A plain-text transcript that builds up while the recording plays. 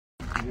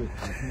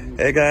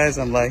Hey guys,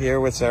 I'm right here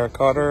with Sara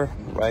Carter,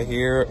 right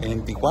here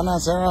in Tijuana.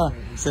 Sara,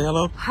 say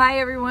hello. Hi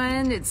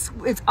everyone. It's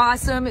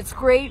awesome. It's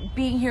great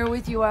being here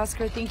with you,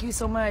 Oscar. Thank you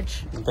so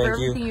much for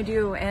everything you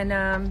do. And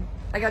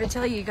I got to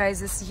tell you guys,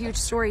 this is a huge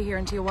story here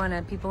in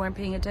Tijuana. People aren't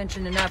paying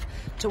attention enough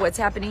to what's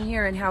happening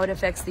here and how it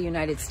affects the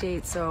United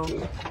States. So,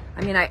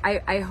 I mean,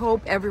 I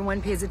hope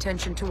everyone pays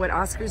attention to what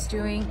Oscar's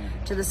doing,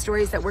 to the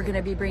stories that we're going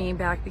to be bringing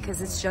back,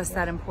 because it's just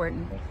that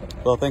important.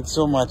 Well, thanks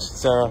so much,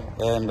 Sara.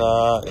 And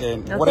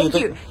what do you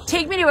think? You.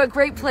 Take me to a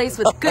great place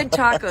with good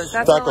tacos.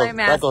 That's all I'm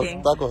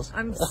asking. Tacos.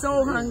 I'm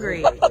so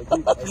hungry.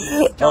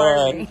 All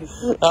right.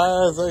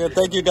 So,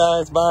 thank you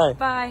guys. Bye.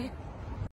 Bye.